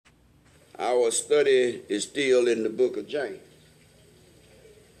Our study is still in the book of James.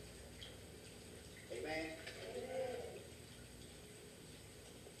 Amen.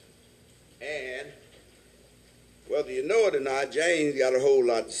 And whether you know it or not, James got a whole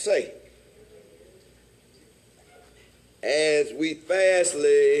lot to say. As we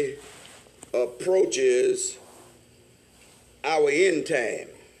fastly approaches our end time,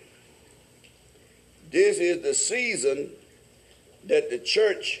 this is the season that the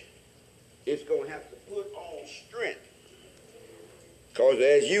church is going to have to put on strength. Because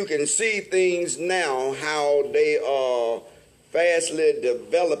as you can see things now, how they are fastly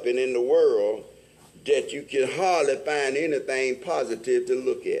developing in the world, that you can hardly find anything positive to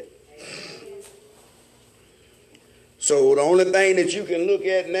look at. So the only thing that you can look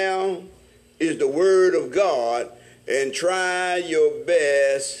at now is the Word of God, and try your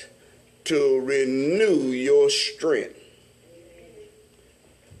best to renew your strength.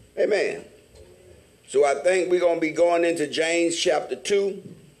 Amen. So I think we're going to be going into James chapter 2.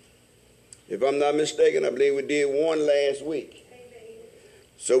 If I'm not mistaken, I believe we did one last week.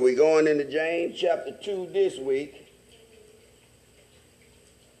 So we're going into James chapter 2 this week.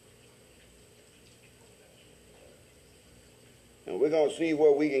 And we're going to see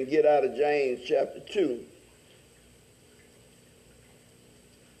what we can get out of James chapter 2.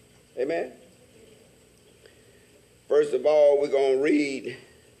 Amen. First of all, we're going to read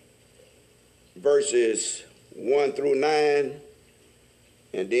verses 1 through 9,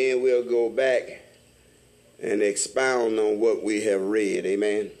 and then we'll go back and expound on what we have read.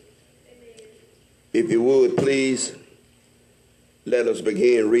 Amen. If you would, please, let us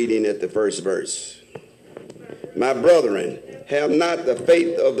begin reading at the first verse. My brethren, have not the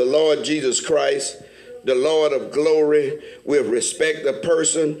faith of the Lord Jesus Christ, the Lord of glory, with respect of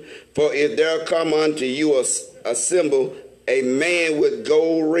person. For if there come unto you assemble a man with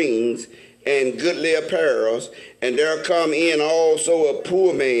gold rings and goodly apparels, and there come in also a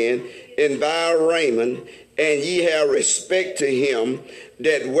poor man in vile raiment, and ye have respect to him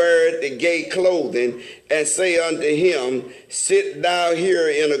that weareth the gay clothing, and say unto him, sit thou here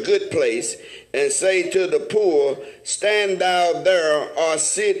in a good place, and say to the poor, stand thou there, or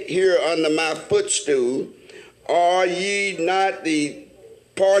sit here under my footstool. Are ye not the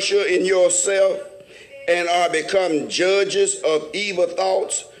partial in yourself, and are become judges of evil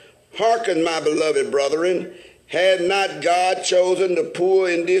thoughts? Hearken, my beloved brethren, had not God chosen the poor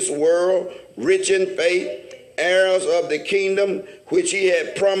in this world, rich in faith, heirs of the kingdom, which he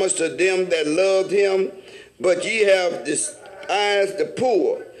had promised to them that loved him? But ye have despised the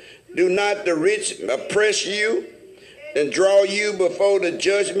poor. Do not the rich oppress you and draw you before the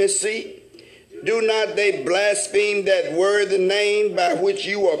judgment seat? Do not they blaspheme that worthy name by which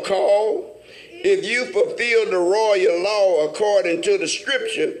you are called? If you fulfill the royal law according to the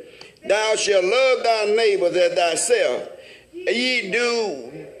scripture, thou shalt love thy neighbor as thyself, ye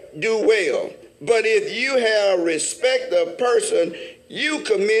do well. But if you have respect of person, you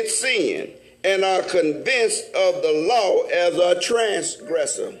commit sin, and are convinced of the law as a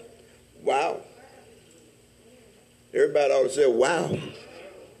transgressor. Wow. Everybody ought to say, wow.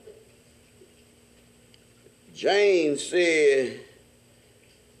 James said,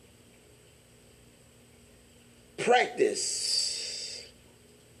 practice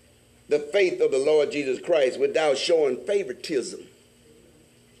the faith of the Lord Jesus Christ without showing favoritism.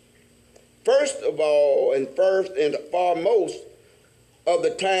 First of all, and first and foremost of the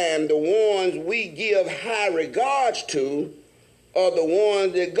time, the ones we give high regards to are the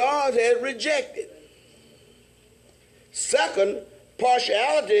ones that God has rejected. Second,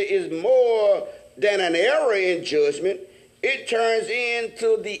 partiality is more than an error in judgment. It turns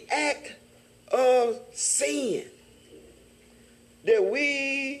into the act of sin, that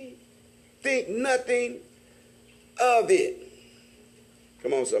we think nothing of it.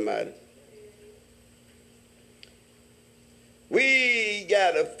 Come on, somebody. We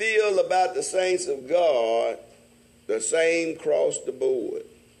got to feel about the saints of God the same across the board.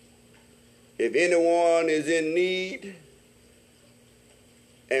 If anyone is in need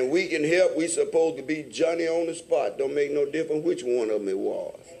and we can help, we supposed to be Johnny on the spot. Don't make no difference which one of them it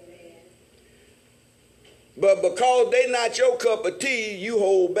was. But because they not your cup of tea, you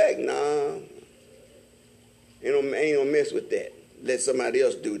hold back. Nah, ain't no mess with that. Let somebody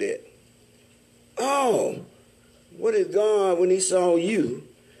else do that. Oh, what if God, when he saw you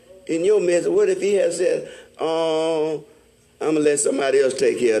in your mess, what if he had said, oh, I'm going to let somebody else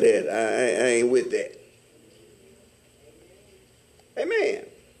take care of that. I ain't with that. Amen.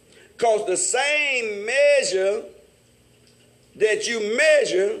 Because the same measure that you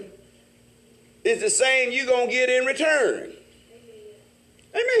measure is the same you're going to get in return.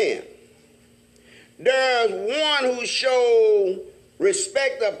 Amen. there's one who shows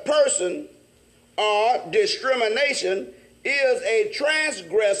respect of person or discrimination is a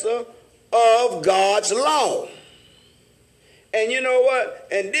transgressor of God's law. And you know what?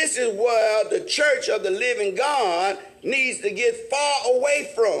 And this is where the church of the living God needs to get far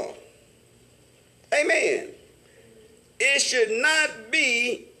away from. Amen. It should not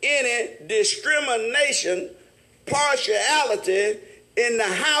be any discrimination, partiality in the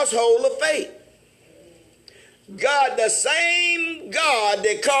household of faith. God, the same God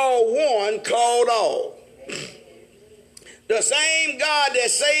that called one, called all. The same God that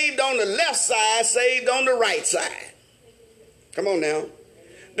saved on the left side, saved on the right side. Come on now.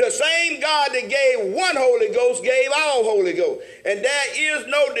 The same God that gave one Holy Ghost, gave all Holy Ghost. And there is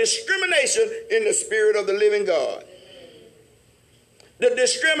no discrimination in the Spirit of the living God. The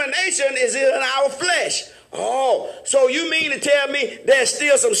discrimination is in our flesh. Oh, so you mean to tell me there's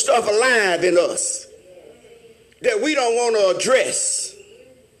still some stuff alive in us that we don't want to address?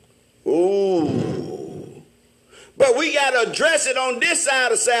 Ooh. But we got to address it on this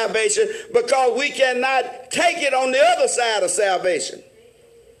side of salvation because we cannot take it on the other side of salvation.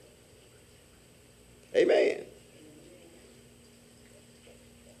 Amen.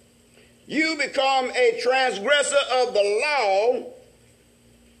 You become a transgressor of the law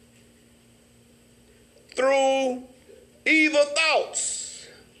through evil thoughts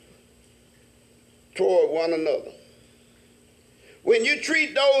toward one another. When you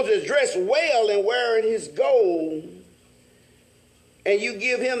treat those that dress well and wearing his gold, and you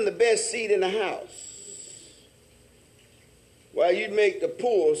give him the best seat in the house, while you make the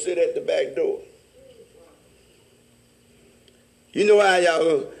poor sit at the back door. You know how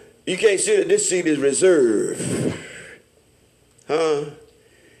y'all, you can't sit at this seat is reserved. Huh?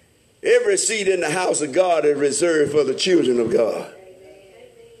 Every seat in the house of God is reserved for the children of God.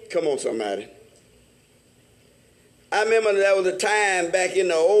 Come on, somebody. I remember there was a time back in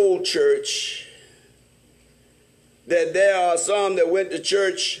the old church that there are some that went to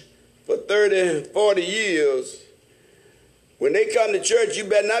church for 30, 40 years. When they come to church, you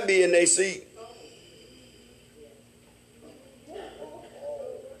better not be in their seat.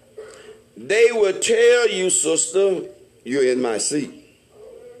 They will tell you, sister, you're in my seat.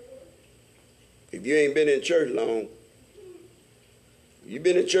 If you ain't been in church long, you've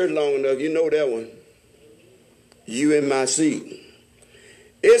been in church long enough, you know that one. You in my seat.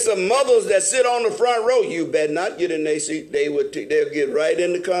 It's some mothers that sit on the front row. You better not get in their seat. They'll get right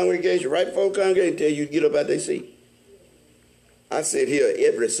in the congregation, right before the congregation, tell you to get up out their seat. I sit here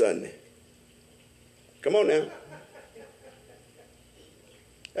every Sunday. Come on now.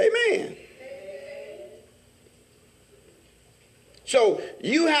 Amen. So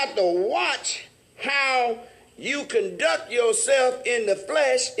you have to watch how you conduct yourself in the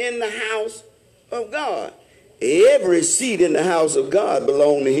flesh in the house of God. Every seat in the house of God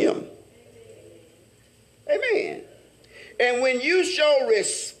belongs to him. Amen. And when you show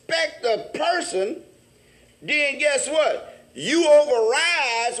respect of person, then guess what? You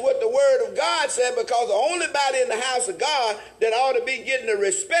override what the word of God said, because the only body in the house of God that ought to be getting the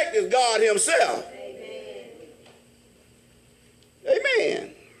respect is God himself. Amen.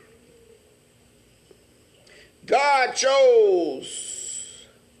 Amen. God chose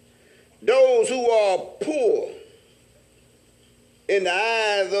those who are poor in the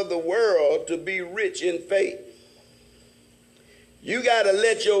eyes of the world to be rich in faith. You got to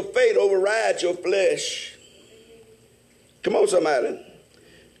let your faith override your flesh. Come on, somebody.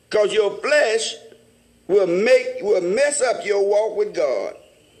 Because your flesh will mess up your walk with God.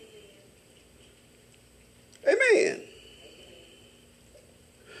 Amen.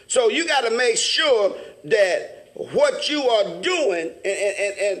 So you got to make sure that what you are doing,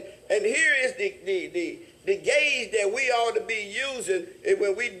 and here is the gauge that we ought to be using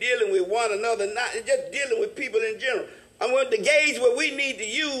when we're dealing with one another, not just dealing with people in general. I want the gauge what we need to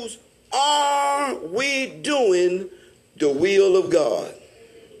use. Are we doing the will of God?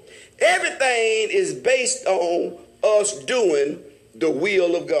 Everything is based on us doing the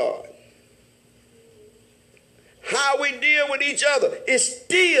will of God. How we deal with each other, it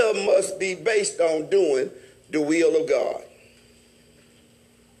still must be based on doing the will of God.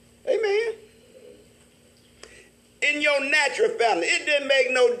 Amen. In your natural family, it didn't make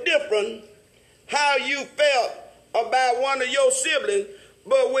no difference how you felt about one of your siblings,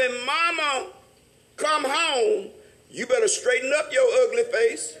 but when mama come home, you better straighten up your ugly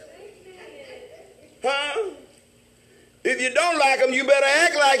face. Huh? If you don't like them, you better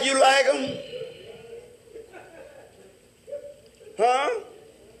act like you like them. Huh?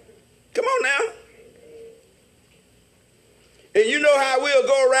 Come on now. And you know how we'll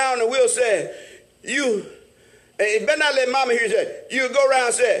go around and we'll say, better not let mama hear you say, you go around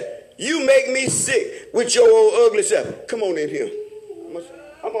and say, you make me sick with your old ugly self. Come on in here.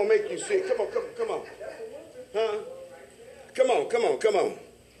 I'm going to make you sick. Come on. Huh? Come on.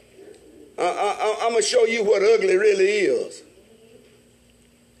 I'm going to show you what ugly really is.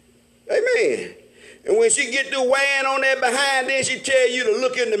 Amen. And when she get through weighing on that behind, then she tell you to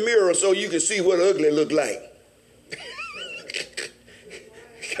look in the mirror so you can see what ugly look like.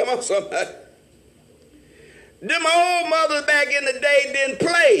 Come on, somebody. Them old mothers back in the day didn't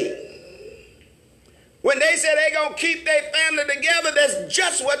play. When they said they going to keep their family together, that's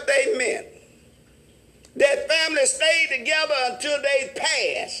just what they meant. That family stayed together until they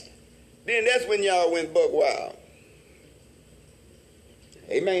passed. Then that's when y'all went buck wild.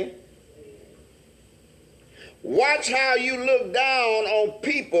 Amen. Watch how you look down on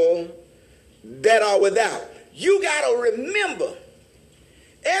people that are without. You got to remember.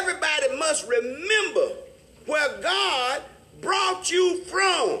 Everybody must remember where God brought you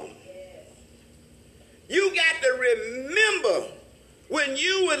from. You got to remember when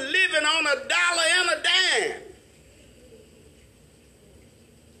you were living on $1 and a dime.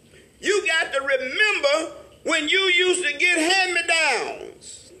 You got to remember when you used to get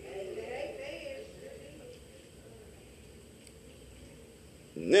hand-me-downs.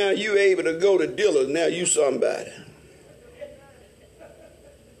 Now you able to go to dealers. Now you somebody.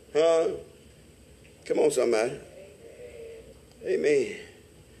 Huh? Come on, somebody. Amen.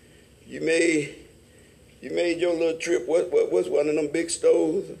 You made your little trip. What's one of them big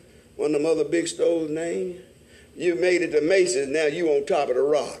stores? One of them other big stores' name? You made it to Macy's. Now you on top of the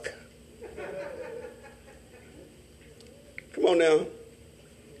rock. Come on now.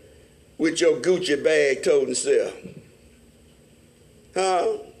 With your Gucci bag toting self.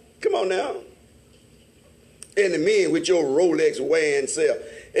 Huh? Come on now. And the men with your Rolex wearing self.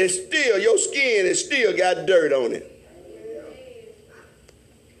 And still, your skin has still got dirt on it.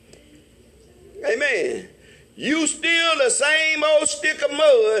 Amen. You still the same old stick of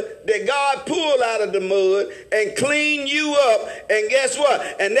mud that God pulled out of the mud and cleaned you up. And guess what?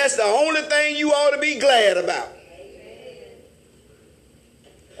 And that's the only thing you ought to be glad about.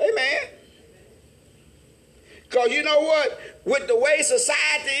 Amen. Because you know what? With the way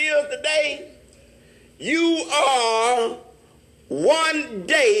society is today, you are one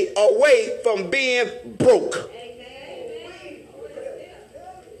day away from being broke.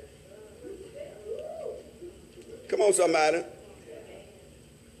 Come on, somebody.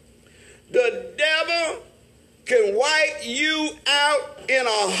 The devil can wipe you out in a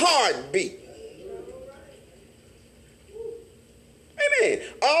heartbeat. Amen.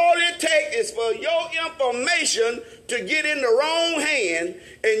 All it takes is for your information to get in the wrong hand,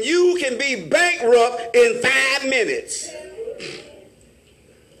 and you can be bankrupt in 5 minutes.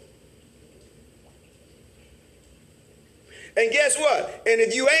 And guess what? And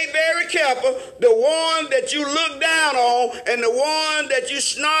if you ain't very careful, the one that you look down on and the one that you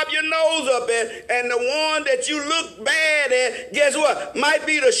snub your nose up at and the one that you look bad at, guess what? Might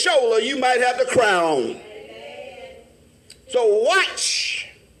be the shoulder you might have to cry on. So watch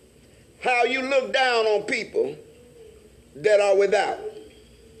how you look down on people that are without.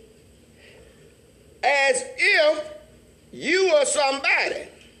 As if you are somebody.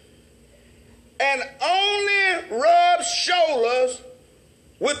 And only rub shoulders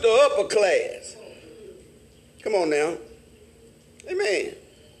with the upper class. Come on now. Amen.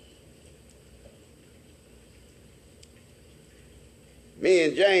 Me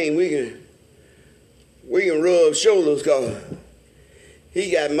and Jane, we can rub shoulders because he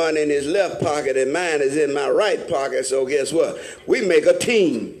got money in his left pocket and mine is in my right pocket. So guess what? We make a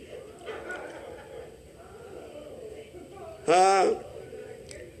team. Huh?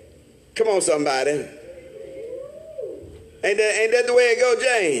 Come on, somebody. Ain't that the way it go,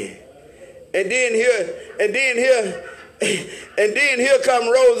 Jane? And then here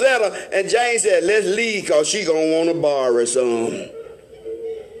come Rosetta, and Jane said, "Let's leave, cause she gonna want to borrow some.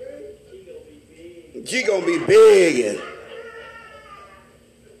 She gonna be begging."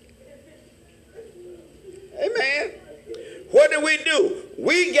 Amen. What did we do?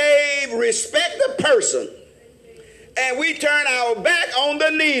 We gave respect to person, and we turned our back on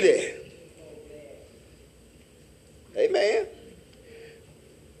the needy. Amen.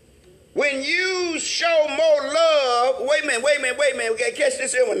 When you show more love, wait a minute. Okay, catch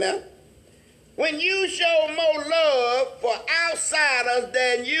this in one now. When you show more love for outsiders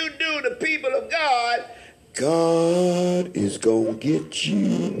than you do the people of God, God is going to get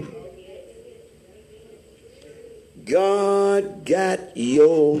you. God got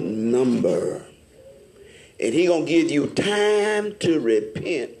your number. And he going to give you time to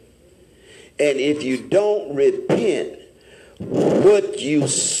repent. And if you don't repent, what you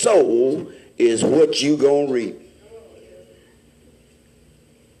sow is what you gonna reap.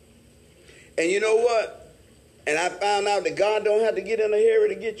 And you know what? And I found out that God don't have to get in a hurry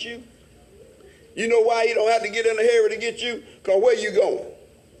to get you. You know why he don't have to get in a hurry to get you? Because where you going?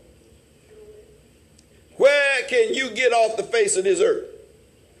 Where can you get off the face of this earth?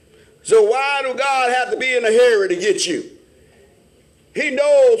 So why do God have to be in a hurry to get you? He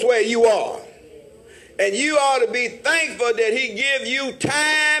knows where you are. And you ought to be thankful that he give you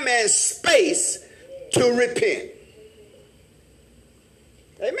time and space to repent.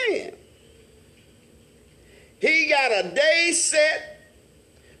 Amen. He got a day set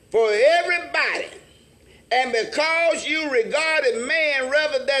for everybody. And because you regarded man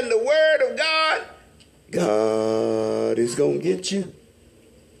rather than the word of God, God is going to get you.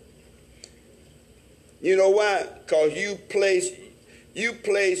 You know why? Because you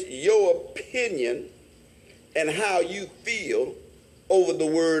place your opinion and how you feel over the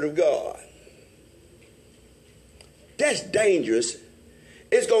word of God. That's dangerous.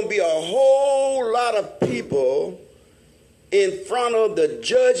 It's going to be a whole lot of people in front of the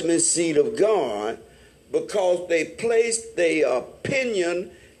judgment seat of God because they placed their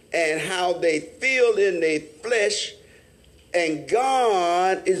opinion and how they feel in their flesh, and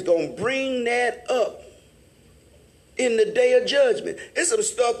God is going to bring that up in the day of judgment. It's some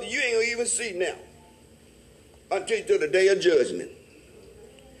stuff that you ain't going to even see now until the day of judgment.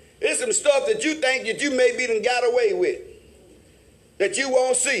 It's some stuff that you think that you maybe done got away with that you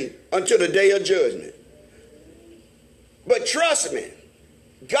won't see until the day of judgment. But trust me,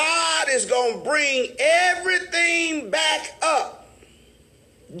 God is going to bring everything back up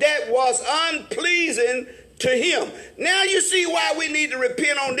that was unpleasing to him. Now you see why we need to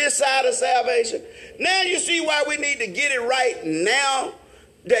repent on this side of salvation. Now you see why we need to get it right now.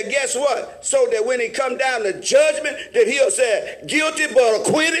 That guess what? So that when it come down to judgment, that he'll say, guilty but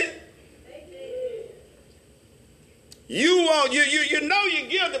acquitted. You know you're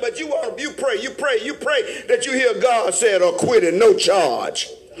guilty, but you pray that you hear God said acquitted, no charge.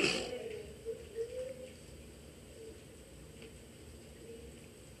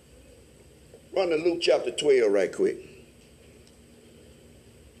 Run to Luke chapter 12 right quick.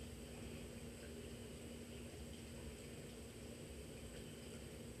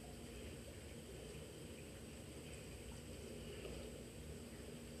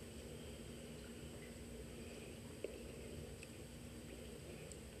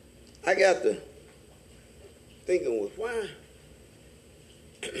 I got to thinking, well, why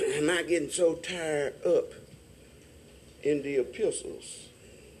am I getting so tired up in the epistles?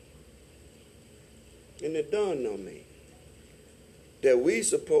 And it dawned on me that we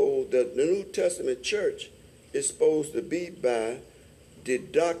suppose that the New Testament church is supposed to be by the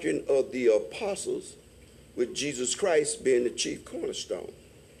doctrine of the apostles, with Jesus Christ being the chief cornerstone.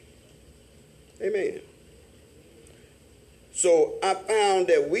 Amen. So I found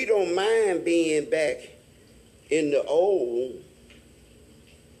that we don't mind being back in the old,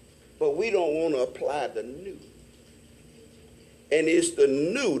 but we don't want to apply the new. And it's the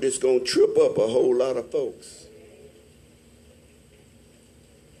new that's going to trip up a whole lot of folks.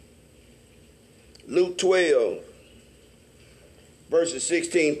 Luke 12, verses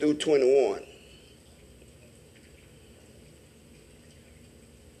 16 through 21.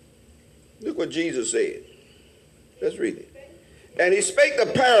 Look what Jesus said. Let's read it. And he spake the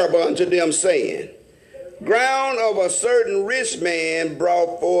parable unto them, saying, ground of a certain rich man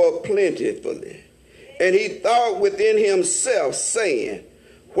brought forth plentifully. And he thought within himself, saying,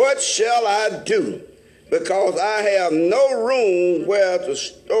 what shall I do? Because I have no room where to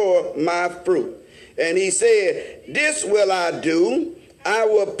store my fruit. And he said, this will I do. I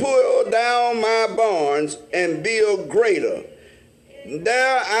will pull down my barns and build greater.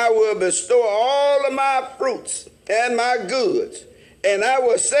 There I will bestow all of my fruits and my goods. And I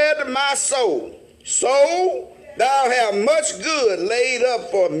will say to my soul, soul, thou hast much good laid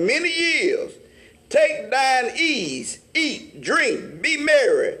up for many years. Take thine ease, eat, drink, be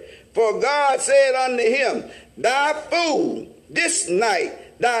merry. For God said unto him, thy food, this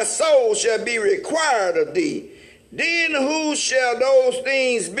night thy soul shall be required of thee. Then who shall those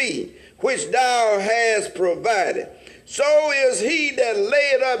things be which thou hast provided? So is he that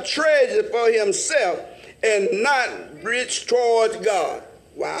laid up treasure for himself and not rich towards God.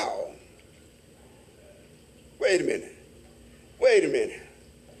 Wow. Wait a minute. Wait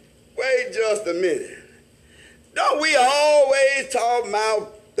just a minute. Don't we always talk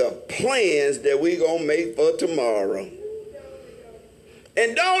about the plans that we gonna make for tomorrow?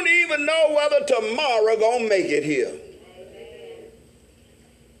 And don't even know whether tomorrow gonna make it here.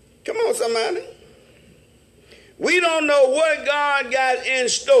 Come on, somebody. We don't know what God got in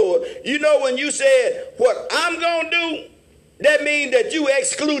store. You know, when you said, what I'm going to do, that means that you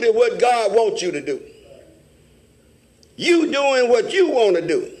excluded what God wants you to do. You doing what you want to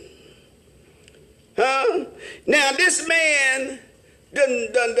do. Huh? Now, this man done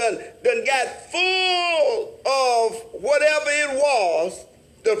got full of whatever it was,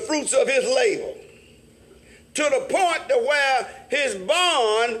 the fruits of his labor, to the point to where his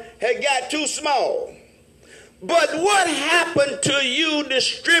barn had got too small. But what happened to you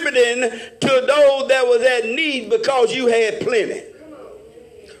distributing to those that was at need because you had plenty?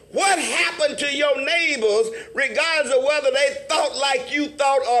 What happened to your neighbors, regardless of whether they thought like you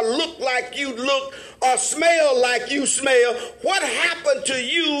thought or looked like you looked or smelled like you smelled? What happened to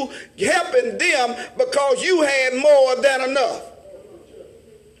you helping them because you had more than enough?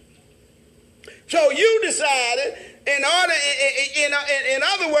 So you decided, in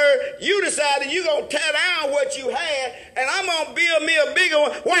other words, you decided you're going to tear down what you had and I'm going to build me a bigger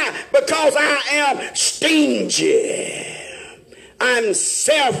one. Why? Because I am stingy. I'm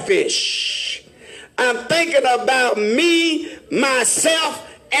selfish. I'm thinking about me, myself,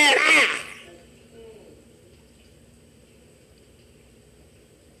 and I.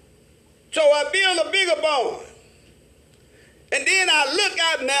 So I build a bigger barn. And then I look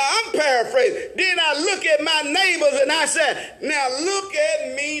out, now I'm paraphrasing. Then I look at my neighbors and I say, now look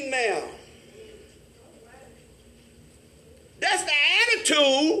at me now. That's the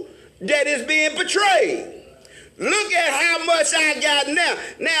attitude that is being portrayed. Look at how much I got now.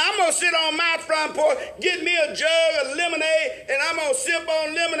 Now I'm going to sit on my front porch, get me a jug of lemonade, and I'm going to sip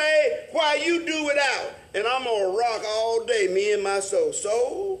on lemonade while you do without. And I'm going to rock all day, me and my soul.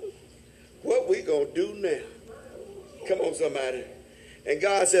 So, what we going to do now? Come on, somebody. And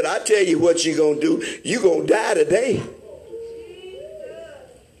God said, I tell you what you're going to do. You're going to die today.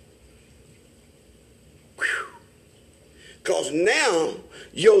 Because now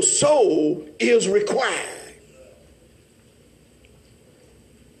your soul is required.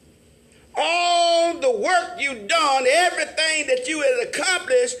 All the work you've done, everything that you had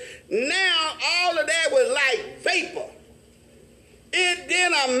accomplished, now all of that was like vapor. It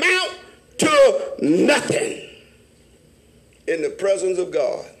didn't amount to nothing in the presence of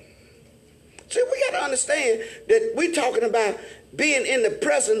God. See, we got to understand that we're talking about being in the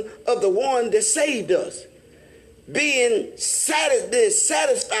presence of the one that saved us. Being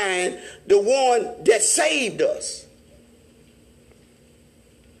satisfying the one that saved us.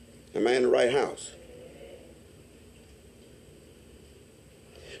 Am I in the right house?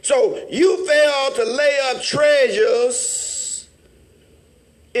 So you fail to lay up treasures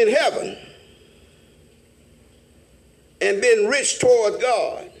in heaven and been rich toward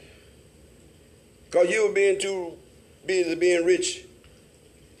God because you were being too busy being rich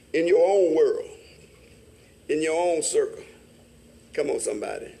in your own world, in your own circle. Come on,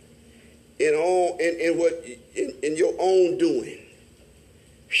 somebody. In your own doing.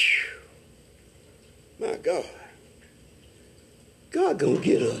 Whew. My God. God gonna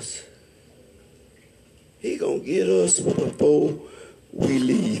get us. He gonna get us before we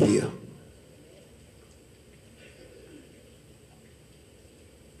leave here.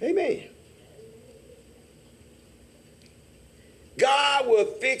 Amen. God will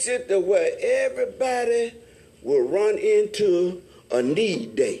fix it to where everybody will run into a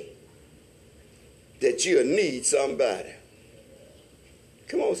need day. That you'll need somebody.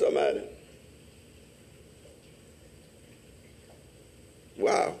 Come on, somebody.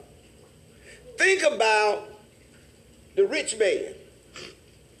 Wow. Think about the rich man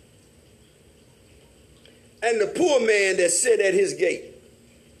and the poor man that sat at his gate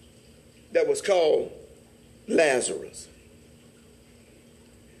that was called Lazarus.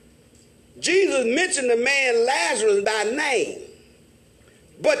 Jesus mentioned the man Lazarus by name,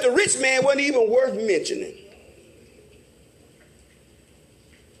 but the rich man wasn't even worth mentioning.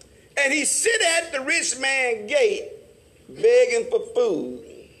 And he sit at the rich man's gate begging for food.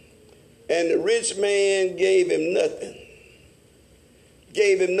 And the rich man gave him nothing.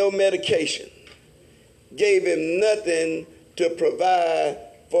 Gave him no medication. Gave him nothing to provide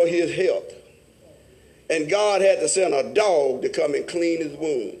for his health. And God had to send a dog to come and clean his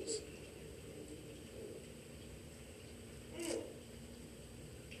wounds.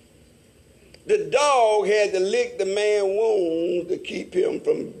 The dog had to lick the man's wounds to keep him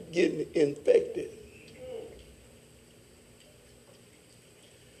from getting infected.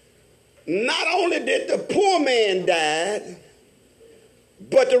 Not only did the poor man die,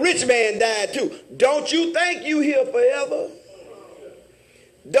 but the rich man died too. Don't you think you here forever?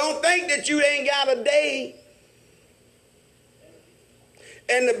 Don't think that you ain't got a day.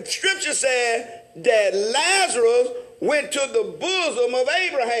 And the scripture said that Lazarus went to the bosom of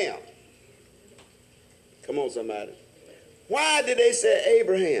Abraham. Come on, somebody. Why did they say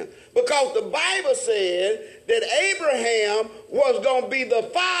Abraham? Because the Bible said that Abraham was going to be the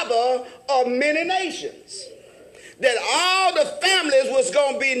father of many nations. That all the families was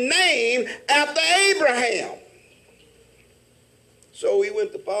going to be named after Abraham. So he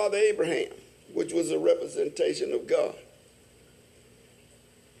went to Father Abraham, which was a representation of God.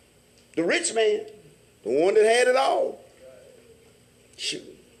 The rich man, the one that had it all. Shoot.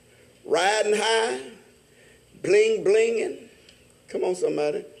 Riding high, bling blinging. Come on,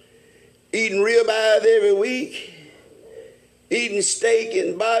 somebody. Eating ribeyes every week. Eating steak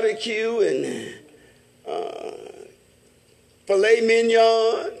and barbecue and filet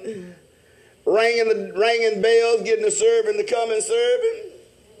mignon. Ringing bells, getting the servant to come and serve him.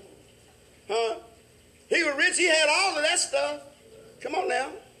 Huh? He was rich. He had all of that stuff. Come on now.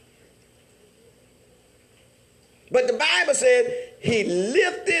 But the Bible said he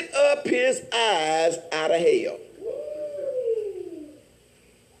lifted up his eyes out of hell.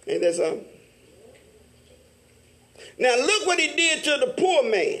 Ain't that something? Now look what he did to the poor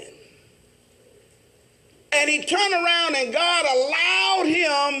man. And he turned around and God allowed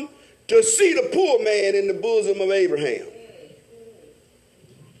him to see the poor man in the bosom of Abraham.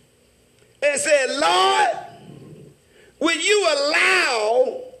 And said, Lord, will you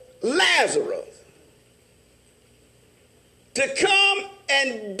allow Lazarus to come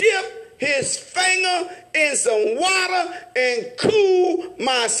and dip his finger in some water and cool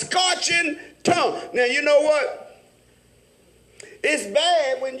my scorching tongue? Now, you know what? It's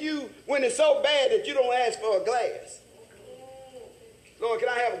bad when it's so bad that you don't ask for a glass. Lord, can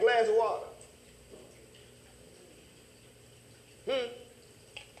I have a glass of water?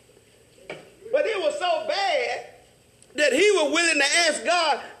 But it was so bad that he was willing to ask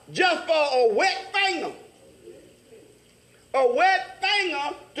God just for a wet finger. A wet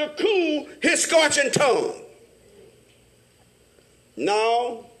finger to cool his scorching tongue.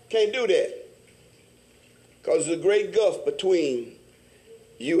 No, can't do that. Because there's a great gulf between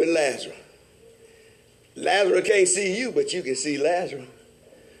you and Lazarus. Lazarus can't see you, but you can see Lazarus.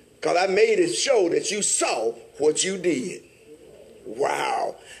 Because I made it show that you saw what you did.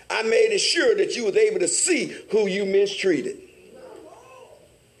 Wow. I made it sure that you was able to see who you mistreated.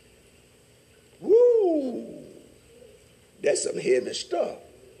 Woo. That's some heavy stuff.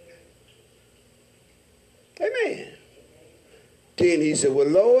 Amen. Then he said, well,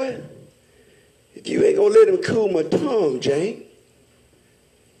 Lord, if you ain't going to let him cool my tongue, Jane,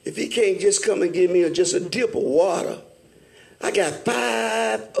 if he can't just come and give me just a dip of water, I got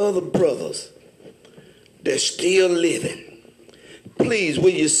 5 other brothers that's still living. Please, will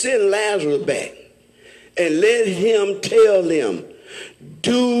you send Lazarus back and let him tell them,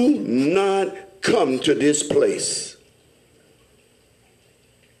 do not come to this place.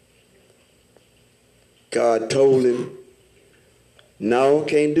 God told him, no,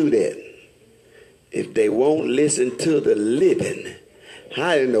 can't do that. If they won't listen to the living,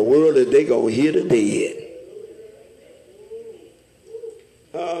 how in the world are they going to hear the dead?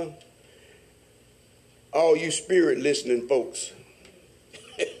 All you spirit listening folks.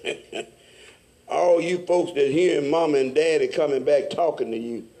 All you folks that hearing mama and daddy coming back talking to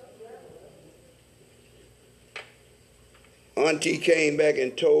you. Auntie came back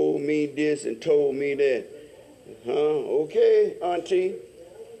and told me this and told me that. Okay, Auntie.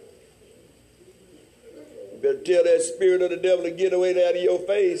 You better tell that spirit of the devil to get away out of your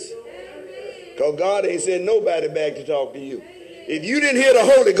face. Because God ain't sent nobody back to talk to you. If you didn't hear the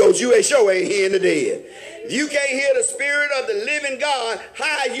Holy Ghost, you ain't hearing the dead. If you can't hear the spirit of the living God,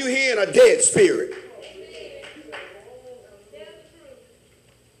 how are you hearing a dead spirit?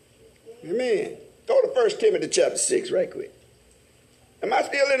 Amen. Go to 1 Timothy chapter 6 right quick. Am I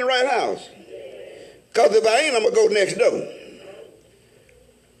still in the right house? Because if I ain't, I'm going to go next door.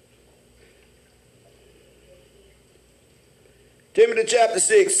 Timothy chapter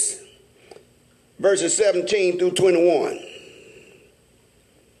 6, verses 17 through 21.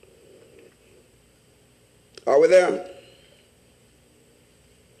 Are we there?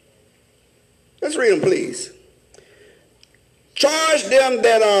 Let's read them, please. Charge them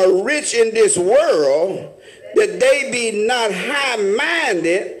that are rich in this world, that they be not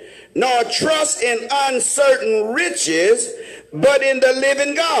high-minded, nor trust in uncertain riches, but in the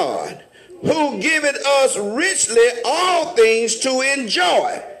living God, who giveth us richly all things to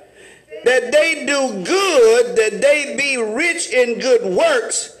enjoy. That they do good, that they be rich in good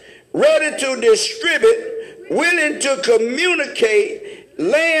works, ready to distribute, willing to communicate,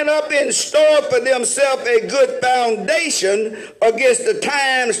 laying up in store for themselves a good foundation against the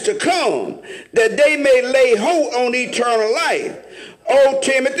times to come, that they may lay hold on eternal life. O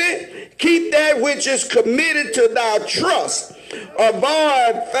Timothy, keep that which is committed to thy trust.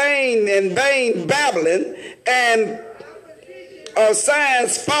 Avoid vain babbling and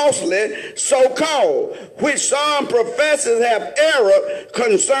signs falsely so called, which some professors have error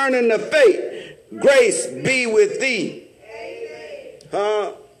concerning the faith. Grace be with thee.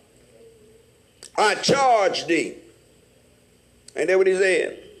 I charge thee. Ain't that what he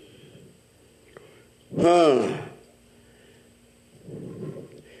said? Let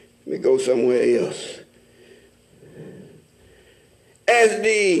me go somewhere else. As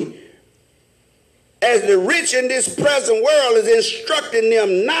the rich in this present world is instructing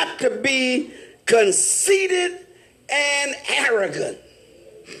them not to be conceited and arrogant.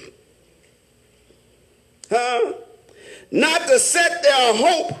 Not to set their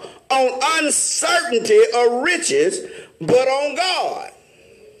hope on uncertainty of riches, but on God.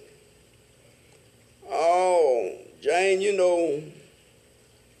 Oh, Jane, you know,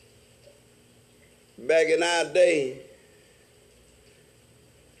 back in our day,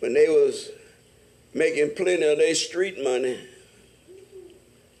 when they was making plenty of their street money,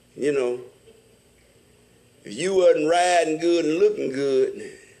 you know, if you wasn't riding good and looking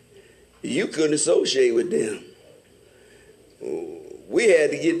good, you couldn't associate with them. We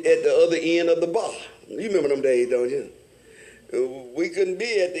had to get at the other end of the bar. You remember them days, don't you? We couldn't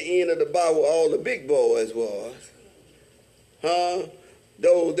be at the end of the bar where all the big boys was.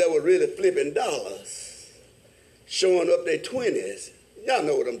 Those that were really flipping dollars, showing up their 20s. Y'all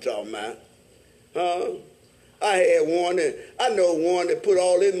know what I'm talking about. I had one, I know one that put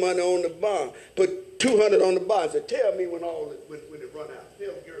all his money on the bar, put $200 on the bar and said, tell me when it run out.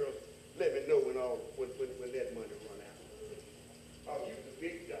 Tell the girls, let me know when that money run out. Oh, you the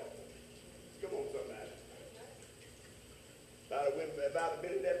big dog. Come on, somebody. About a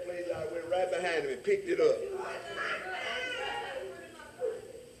minute in that place, I went right behind him and picked it up.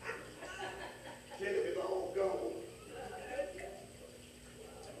 Tell him it's all gone.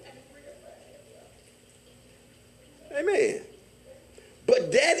 Amen.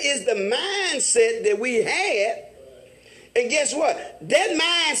 But that is the mindset that we had. And guess what? That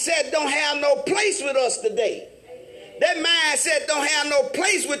mindset don't have no place with us today. That mindset don't have no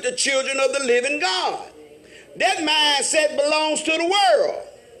place with the children of the living God. That mindset belongs to the world.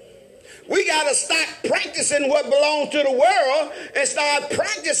 We got to stop practicing what belongs to the world and start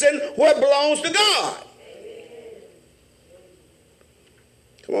practicing what belongs to God.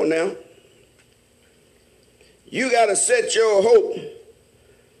 Come on now. You got to set your hope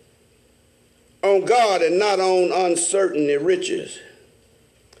on God and not on uncertain riches.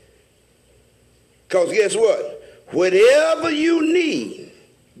 Because guess what? Whatever you need,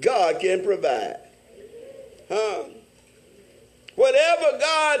 God can provide. Whatever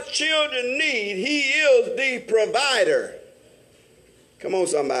God's children need, he is the provider. Come on,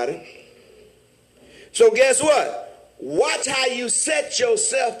 somebody. So guess what? Watch how you set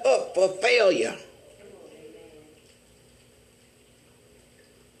yourself up for failure.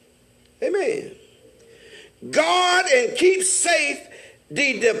 Amen. Guard and keep safe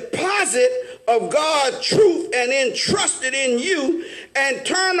the deposit of God's truth and entrust it in you, and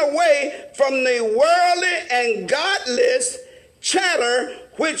turn away from the worldly and godless chatter,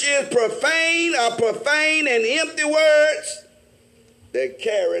 which is profane and empty words that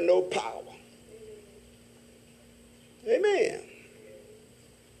carry no power. Amen.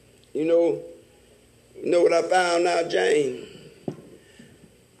 You know what I found out, Jane?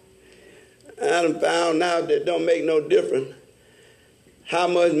 I done found out that it don't make no difference how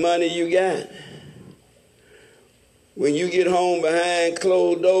much money you got. When you get home behind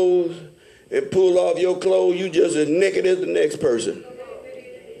closed doors and pull off your clothes, you just as naked as the next person.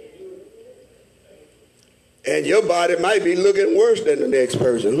 And your body might be looking worse than the next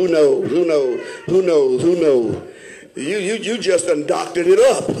person. Who knows? Who knows? Who knows? Who knows? You just done doctored it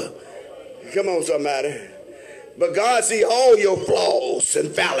up. Come on, somebody. But God see all your flaws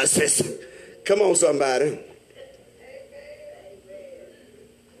and fallacies. Come on, somebody.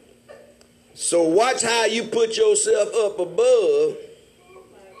 So watch how you put yourself up above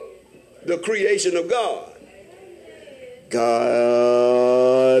the creation of God.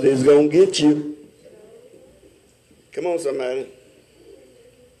 God is going to get you. Come on, somebody.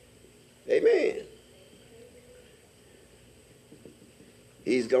 Amen.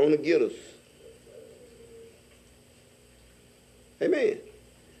 He's going to get us. Amen.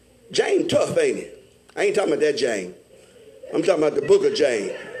 Jane tough, ain't he? I ain't talking about that Jane. I'm talking about the book of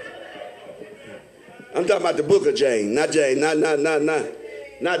Jane. I'm talking about the book of Jane, not Jane, not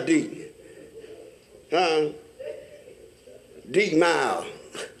Not deep. Deep mild.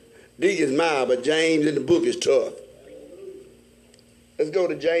 Deep is mild, but James in the book is tough. Let's go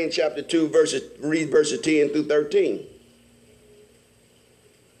to James chapter 2, read verses 10 through 13.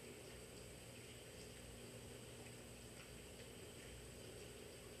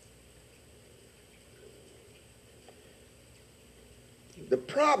 The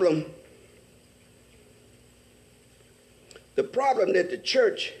problem that the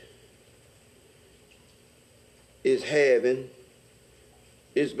church is having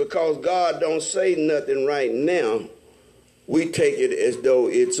is because God don't say nothing right now, we take it as though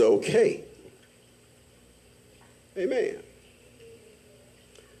it's okay. Amen.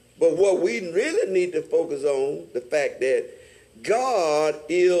 But what we really need to focus on, the fact that God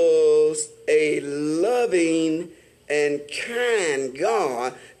is a loving and kind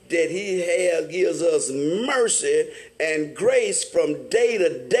God, that he gives us mercy and grace from day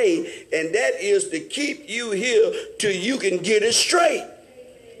to day, and that is to keep you here till you can get it straight.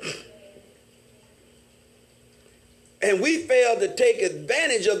 And we fail to take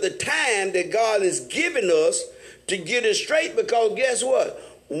advantage of the time that God has given us to get it straight, because guess what?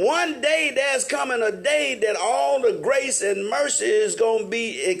 One day there's coming a day that all the grace and mercy is going to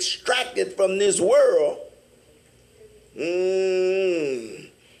be extracted from this world.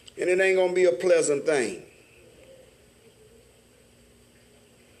 And it ain't going to be a pleasant thing.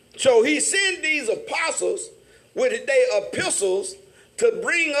 So he sent these apostles with their epistles to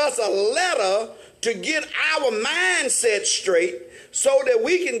bring us a letter to get our mindset straight so that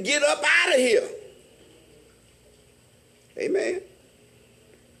we can get up out of here. Amen.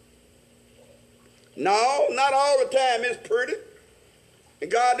 No, not all the time it's pretty. And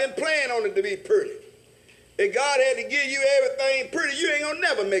God didn't plan on it to be pretty. If God had to give you everything pretty, you ain't going to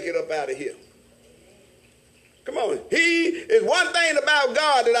never make it up out of here. Come on. He is one thing about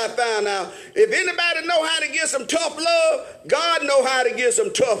God that I found out. If anybody know how to get some tough love, God know how to get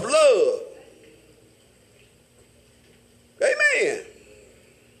some tough love. Amen.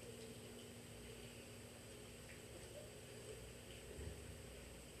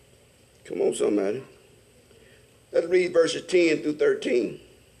 Come on, somebody. Let's read verses 10 through 13.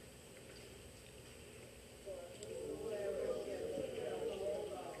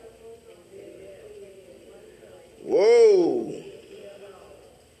 Whoa.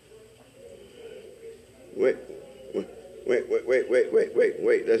 Wait.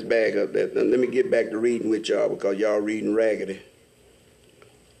 Let's back up that. Let me get back to reading with y'all, because y'all reading raggedy.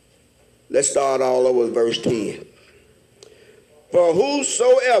 Let's start all over with verse 10. For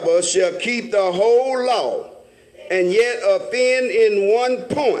whosoever shall keep the whole law and yet offend in one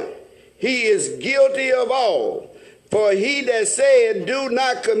point, he is guilty of all. For he that said, do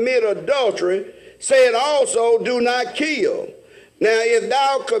not commit adultery, said also, do not kill. Now if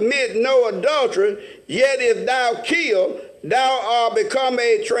thou commit no adultery, yet if thou kill, thou art become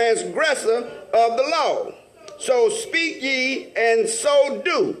a transgressor of the law. So speak ye, and so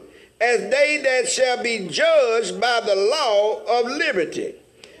do, as they that shall be judged by the law of liberty.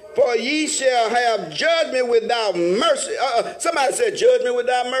 For ye shall have judgment without mercy. Somebody said judgment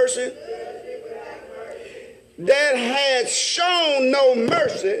without mercy. That has shown no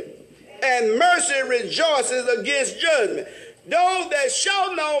mercy, and mercy rejoices against judgment. Those that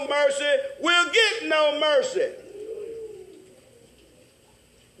show no mercy will get no mercy.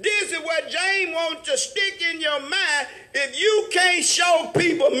 This is what James wants to stick in your mind. If you can't show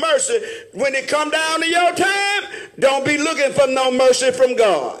people mercy when it come down to your time, don't be looking for no mercy from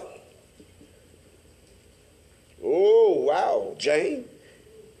God. Oh, wow, James,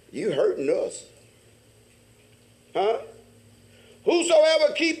 you hurting us. Huh?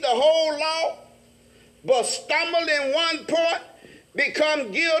 Whosoever keep the whole law, but stumble in one point,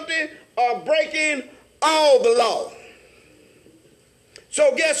 become guilty of breaking all the law.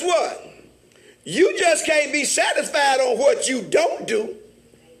 So guess what? You just can't be satisfied on what you don't do.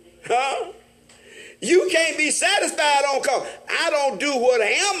 Huh? You can't be satisfied on cause I don't do what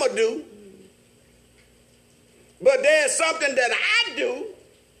Emma do. But there's something that I do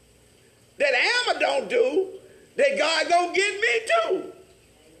that Emma don't do that God gonna get me too.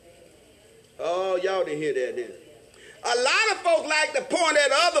 Oh, y'all didn't hear that, did you? A lot of folks like to point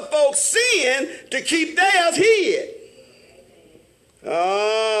at other folks' sin to keep theirs hid.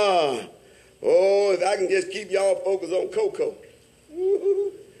 If I can just keep y'all focused on Coco.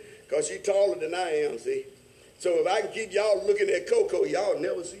 Because she's taller than I am, see. So if I can keep y'all looking at Coco, y'all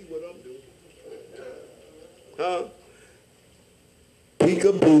never see what I'm doing. Huh?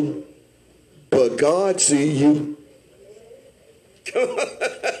 Peekaboo. But God see you.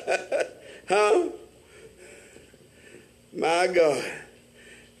 Huh? My God.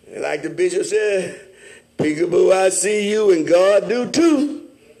 And like the bishop said, peekaboo, I see you and God do too.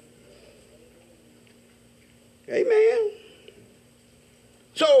 Amen.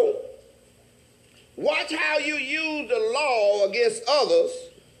 So, watch how you use the law against others,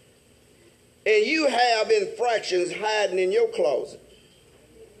 and you have infractions hiding in your closet.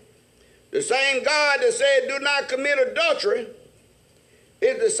 The same God that said do not commit adultery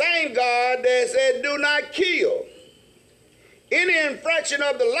is the same God that said do not kill. Any infraction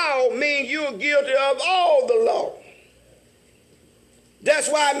of the law means you're guilty of all the law. That's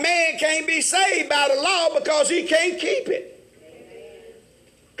why man can't be saved by the law, because he can't keep it.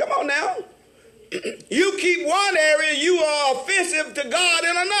 Come on now. You keep one area, you are offensive to God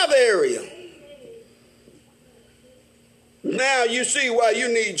in another area. Now you see why you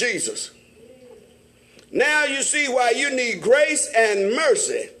need Jesus. Now you see why you need grace and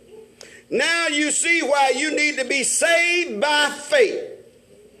mercy. Now you see why you need to be saved by faith.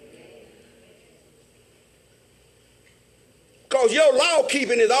 Because your law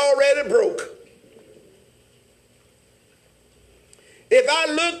keeping is already broke.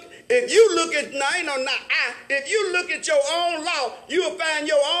 If you look at your own law, you'll find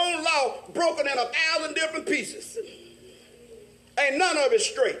your own law broken in 1,000 different pieces. Ain't none of it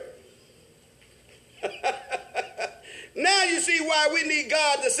straight. Now you see why we need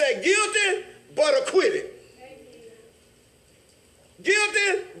God to say guilty but acquitted.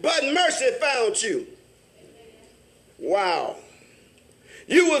 Guilty but mercy found you. Wow.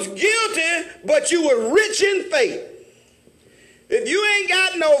 You was guilty but you were rich in faith. If you ain't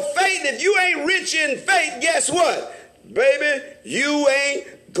got no faith, if you ain't rich in faith, guess what? Baby, you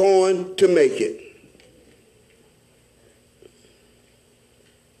ain't going to make it.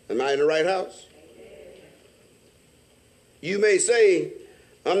 Am I in the right house? You may say,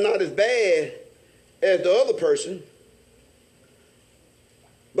 I'm not as bad as the other person,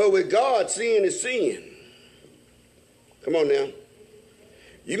 but with God, sin is sin. Come on now.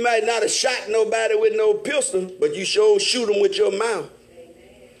 You might not have shot nobody with no pistol, but you sure shoot them with your mouth.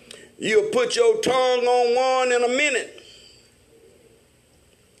 You'll put your tongue on one in a minute.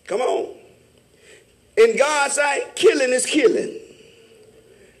 Come on. In God's sight, killing is killing.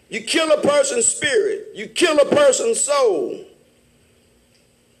 You kill a person's spirit. You kill a person's soul.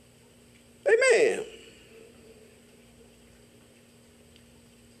 Amen.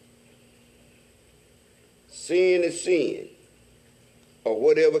 Sin is sin, or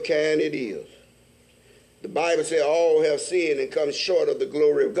whatever kind it is. The Bible says all have sinned and come short of the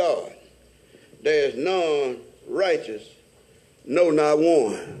glory of God. There is none righteous, no, not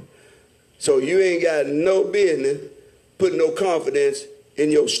one. So you ain't got no business putting no confidence in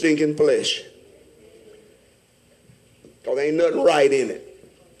your stinking flesh, because there ain't nothing right in it.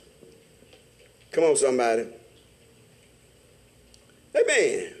 Come on, somebody.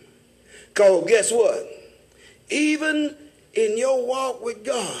 Amen. Because guess what? Even in your walk with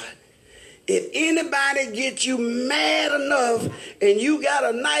God, if anybody gets you mad enough and you got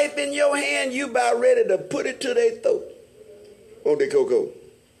a knife in your hand, you about ready to put it to their throat. Won't they, Coco?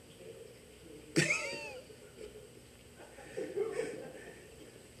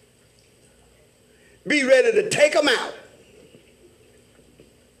 Be ready to take them out.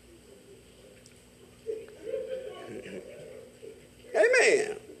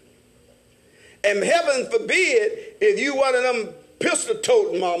 Amen. And heaven forbid if you one of them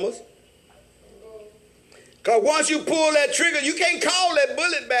pistol-toting mamas. Because once you pull that trigger, you can't call that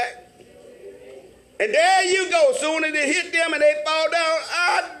bullet back. And there you go. Soon as it hit them and they fall down,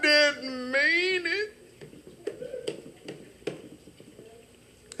 I didn't mean it.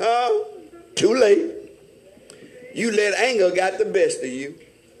 Huh? Too late. You let anger got the best of you.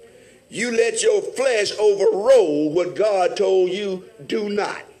 You let your flesh overrule what God told you do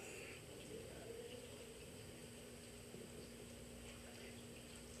not.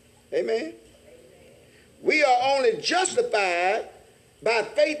 Amen. We are only justified by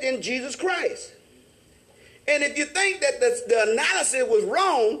faith in Jesus Christ. And if you think that the analysis was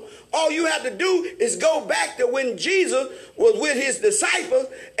wrong, all you have to do is go back to when Jesus was with his disciples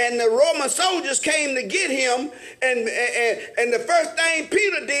and the Roman soldiers came to get him. And the first thing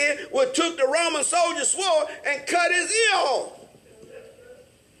Peter did was took the Roman soldier's sword and cut his ear off.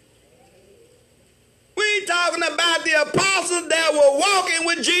 We talking about the apostles that were walking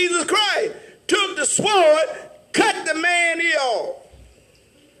with Jesus Christ. Took the sword, cut the man ear off.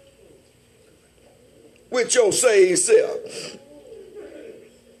 With your saved self.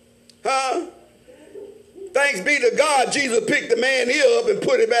 Huh? Thanks be to God, Jesus picked the man ear up and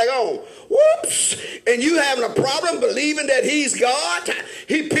put it back on. Whoops. And you having a problem believing that he's God?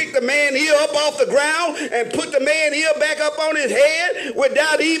 He picked the man ear up off the ground and put the man ear back up on his head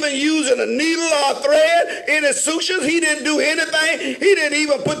without even using a needle or a thread in his sutures. He didn't do anything. He didn't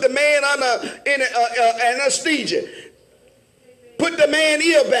even put the man under anesthesia. Put the man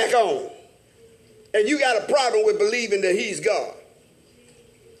ear back on. And you got a problem with believing that he's God.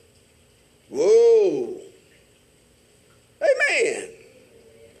 Whoa. Amen.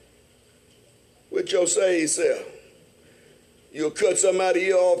 With your saved self, you'll cut somebody's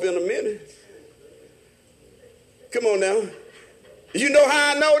ear off in a minute. Come on now. You know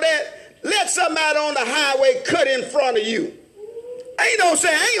how I know that? Let somebody on the highway cut in front of you. I ain't gonna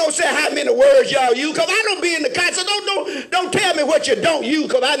say how many words y'all use, because I don't be in the car, so don't tell me what you don't use,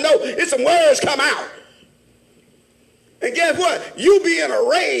 because I know it's some words come out. And guess what? You be in a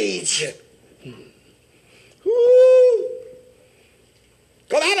rage. Woo.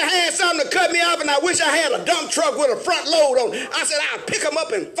 Because I'd have had something to cut me off, and I wish I had a dump truck with a front load on it. I said, I'll pick them up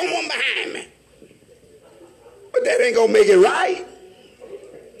and throw them behind me. But that ain't going to make it right.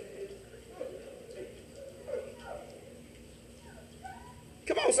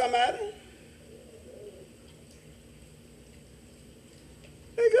 Come on, somebody.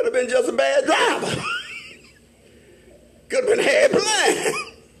 They could have been just a bad driver. Could have been half blind.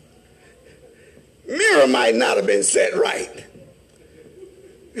 Mirror might not have been set right.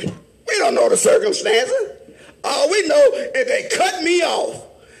 We don't know the circumstances. All we know is they cut me off.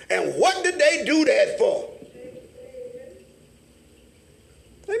 And what did they do that for?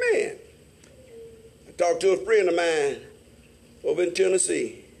 Amen. I talked to a friend of mine over in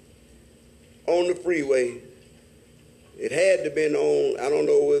Tennessee on the freeway. It had to have been on, I don't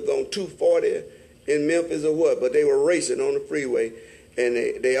know if it was on 240 in Memphis or what, but they were racing on the freeway. And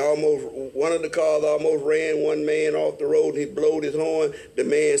they almost, one of the cars almost ran one man off the road, and he blowed his horn. The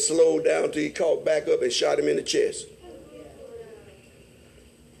man slowed down till he caught back up and shot him in the chest.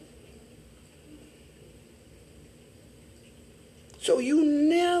 So you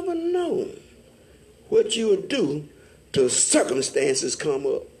never know what you will do till circumstances come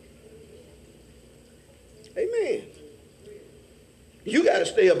up. Amen. You got to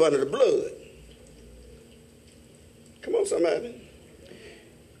stay up under the blood. Come on, somebody.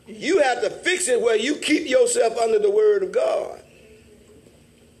 You have to fix it where you keep yourself under the word of God.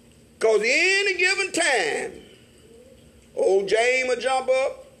 Because any given time, old James will jump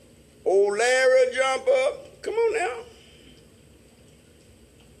up, old Larry will jump up. Come on now.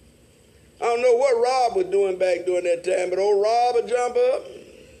 I don't know what Rob was doing back during that time, but old Rob would jump up.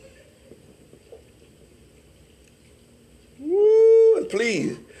 Woo, and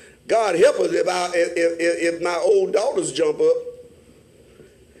please, God help us if my old daughters jump up.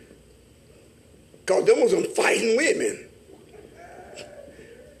 Because them was some fighting women.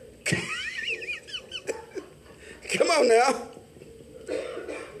 Come on now.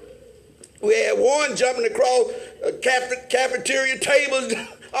 We had one jumping across cafeteria tables.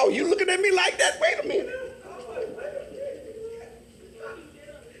 Oh, you looking at me like that? Wait a minute.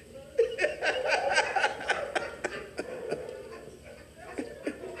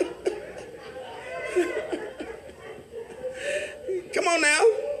 Come on now.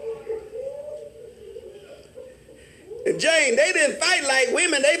 And Jane, they didn't fight like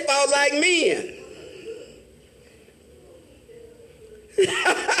women, they fought like men.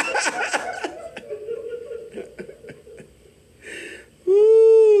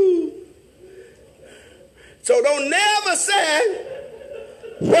 Woo. So don't never say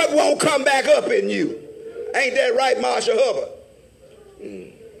what won't come back up in you. Ain't that right, Marshall Hubbard?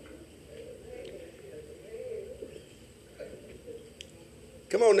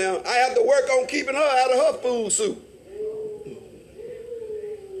 Come on now. I have to work on keeping her out of her food soup.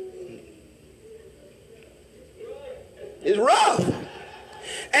 It's rough.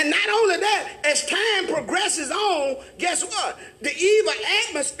 And not only that, as time progresses on, guess what? The evil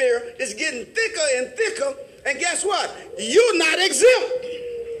atmosphere is getting thicker and thicker. And guess what? You're not exempt.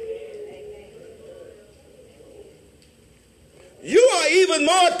 You are even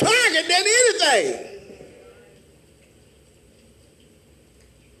more target than anything.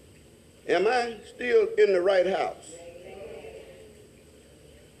 Am I still in the right house?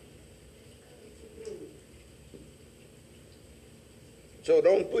 So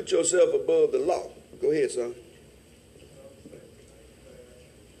don't put yourself above the law. Go ahead, son.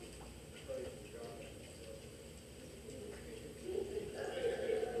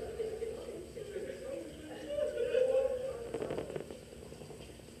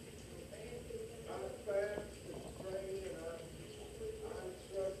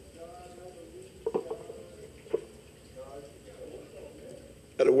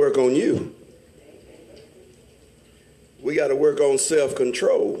 Got to work on you. We got to work on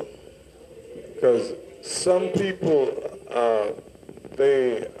self-control. Because some people,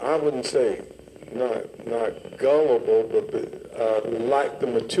 I wouldn't say not gullible, but lack the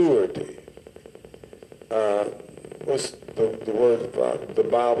maturity. What's the word the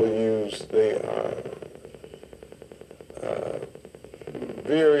Bible used?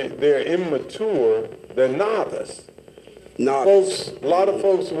 They're immature. They're novice. Folks, a lot of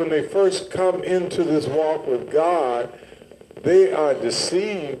folks, when they first come into this walk with God, they are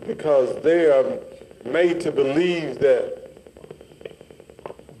deceived because they are made to believe that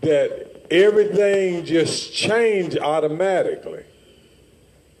everything just changed automatically.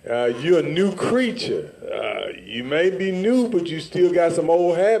 You're a new creature. You may be new, but you still got some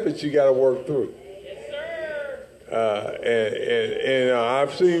old habits you got to work through. And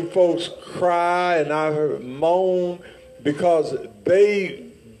I've seen folks cry and I've heard moan because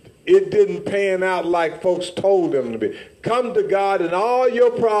it didn't pan out like folks told them to be. Come to God and all your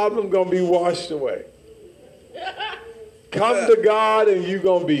problems going to be washed away. Come to God and you're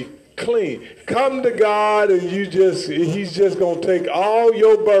going to be clean. Come to God and he's just going to take all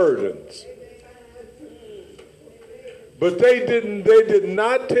your burdens. But they did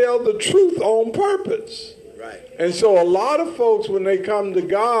not tell the truth on purpose. Right. And so a lot of folks, when they come to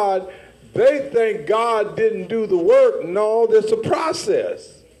God, they think God didn't do the work. No, there's a process.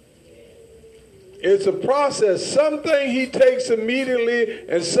 It's a process. Something he takes immediately,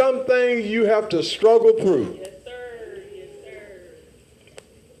 and something you have to struggle through. Yes, sir. Yes, sir.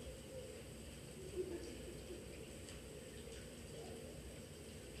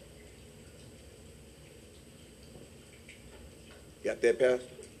 Got that, Pastor?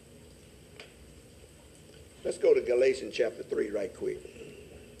 Let's go to Galatians chapter 3 right quick.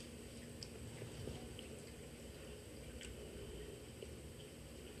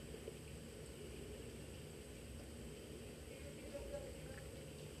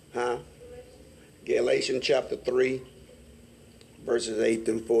 Galatians chapter 3, verses 8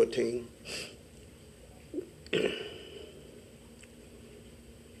 through 14.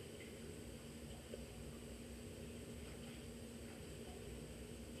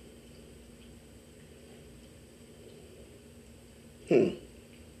 We're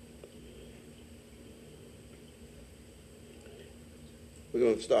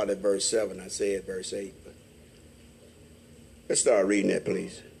going to start at verse 7. I said verse 8. But let's start reading that,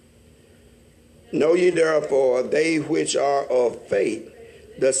 please. Know ye therefore, they which are of faith,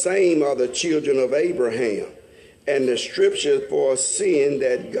 the same are the children of Abraham. And the scriptures foreseeing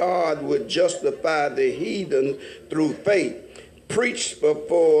that God would justify the heathen through faith, preached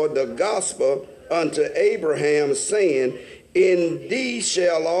before the gospel unto Abraham, saying, in thee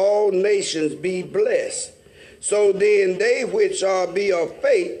shall all nations be blessed. So then they which be of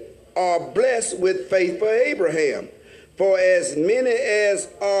faith are blessed with faith for Abraham. For as many as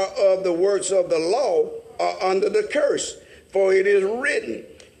are of the works of the law are under the curse. For it is written,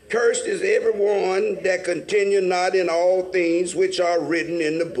 cursed is everyone that continue not in all things which are written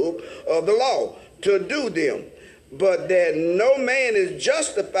in the book of the law, to do them. But that no man is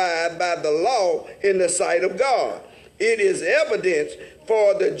justified by the law in the sight of God. It is evidence,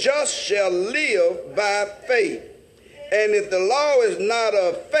 for the just shall live by faith. And if the law is not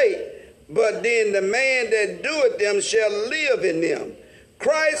of faith, but then the man that doeth them shall live in them.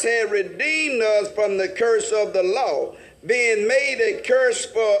 Christ had redeemed us from the curse of the law, being made a curse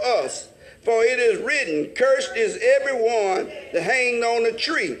for us. For it is written, cursed is everyone that hanged on a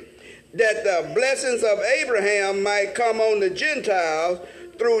tree, that the blessings of Abraham might come on the Gentiles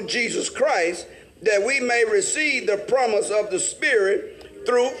through Jesus Christ, that we may receive the promise of the Spirit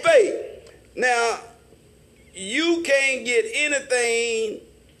through faith. Now, you can't get anything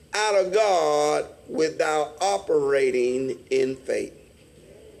out of God without operating in faith.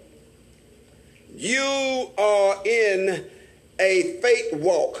 You are in a faith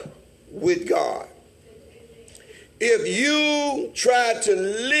walk with God. If you try to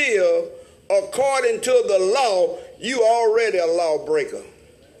live according to the law, you already a lawbreaker.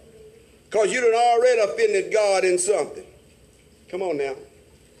 Because you done already offended God in something. Come on now.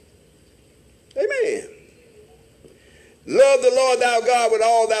 Amen. Love the Lord thy God with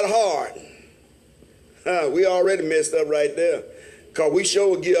all that heart. We already messed up right there. Because we sure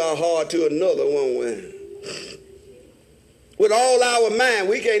would give our heart to another, won't we? With all our mind,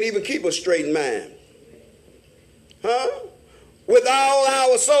 we can't even keep a straight mind. With all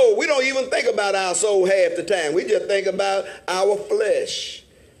our soul, we don't even think about our soul half the time. We just think about our flesh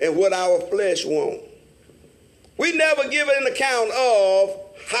and what our flesh wants. We never give an account of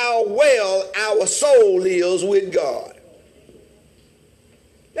how well our soul is with God.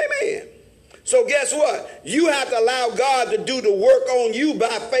 So guess what? You have to allow God to do the work on you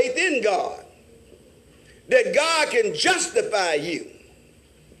by faith in God. That God can justify you.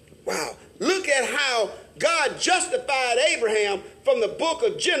 Wow. Look at how God justified Abraham from the book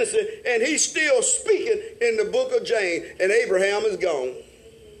of Genesis, and he's still speaking in the book of James, and Abraham is gone.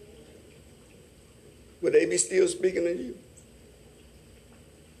 Would they be still speaking to you?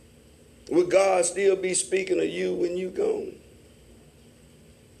 Would God still be speaking to you when you're gone?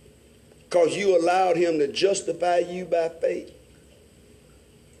 Because you allowed him to justify you by faith?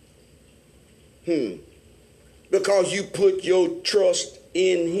 Because you put your trust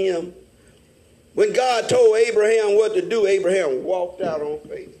in him? When God told Abraham what to do, Abraham walked out on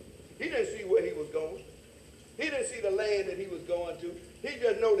faith. He didn't see where he was going. He didn't see the land that he was going to. He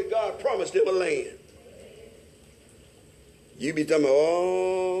just know that God promised him a land. You be talking about,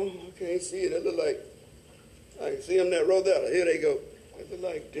 oh, I can't see it. It look like, I can see them that road there. Here they go. It look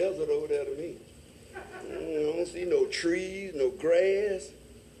like desert over there to me. I don't see no trees, no grass.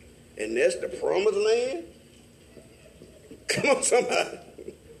 And that's the promised land? Come on, somebody.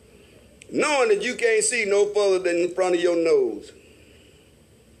 Knowing that you can't see no further than in front of your nose.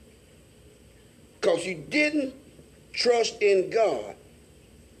 Because you didn't trust in God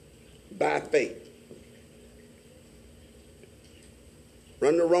by faith.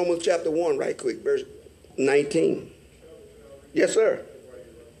 Run to Romans chapter 1 right quick, verse 19. Yes, sir.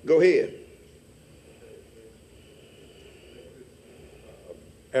 Go ahead.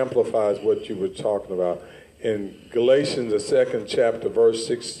 Amplifies what you were talking about. In Galatians, the 2nd chapter, verse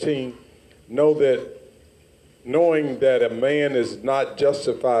 16, knowing that a man is not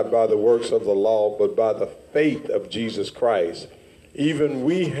justified by the works of the law, but by the faith of Jesus Christ. Even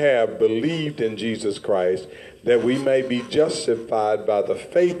we have believed in Jesus Christ, that we may be justified by the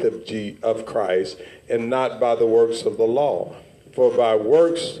faith of Christ, and not by the works of the law. For by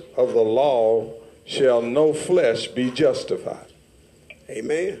works of the law shall no flesh be justified.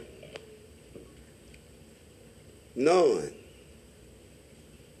 Amen. None.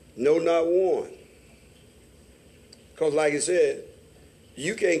 No, not one. Because like I said,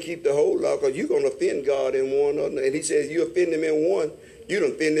 you can't keep the whole law because you're going to offend God in one or another. And he says you offend him in one, you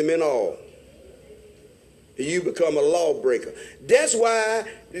don't offend him in all. You become a lawbreaker. That's why,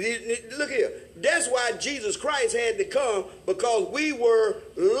 look here, that's why Jesus Christ had to come, because we were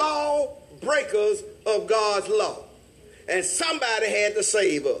lawbreakers of God's law. And somebody had to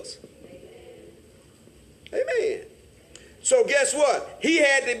save us. Amen. So guess what? He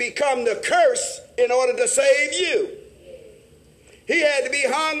had to become the curse in order to save you. He had to be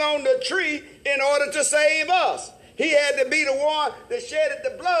hung on the tree in order to save us. He had to be the one that shedded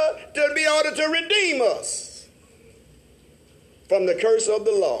the blood to be order to redeem us from the curse of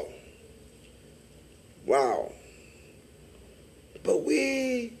the law. Wow. But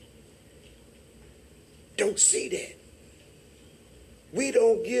we don't see that. We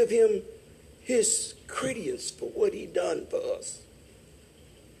don't give him his credence for what he done for us.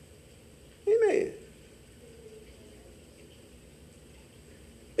 Amen.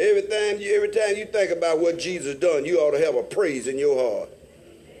 Every time you think about what Jesus done, you ought to have a praise in your heart.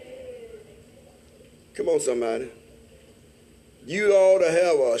 Come on, somebody. You ought to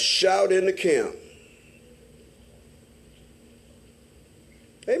have a shout in the camp.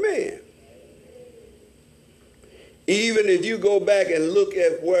 Amen. Even if you go back and look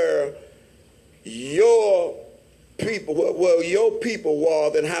at where your people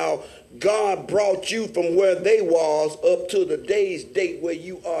was and how God brought you from where they was up to the day's date where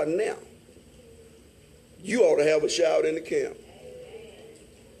you are now, you ought to have a shout in the camp.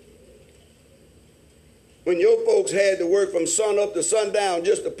 When your folks had to work from sun up to sundown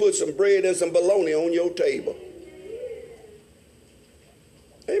just to put some bread and some bologna on your table.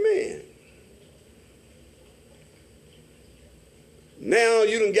 Amen. Now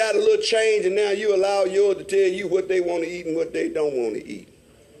you done got a little change, and now you allow yours to tell you what they want to eat and what they don't want to eat.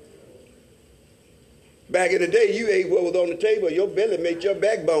 Back in the day, you ate what was on the table. Your belly made your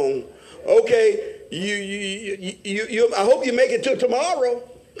backbone. Okay, I hope you make it till tomorrow.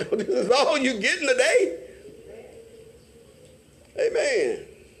 This is all you getting today. Amen.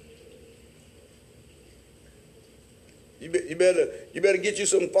 You better get you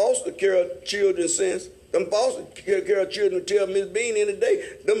some foster care children sense. Them foster care children tell Miss Beene in the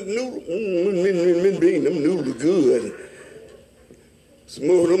day, them noodles, Miss Beene, them noodles are good. Some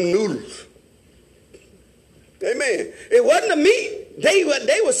more of them noodles. Amen. It wasn't the meat. They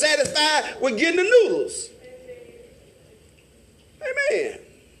were satisfied with getting the noodles. Amen.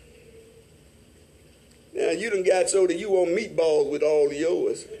 Now you done got so that you want meatballs with all of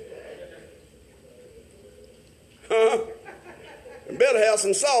yours. Huh? You better have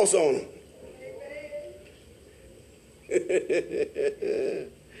some sauce on them.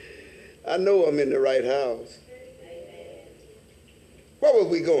 I know I'm in the right house. Where were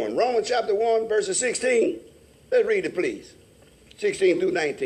we going? Romans chapter 1, verses 16. Let's read it, please. 16 through 19.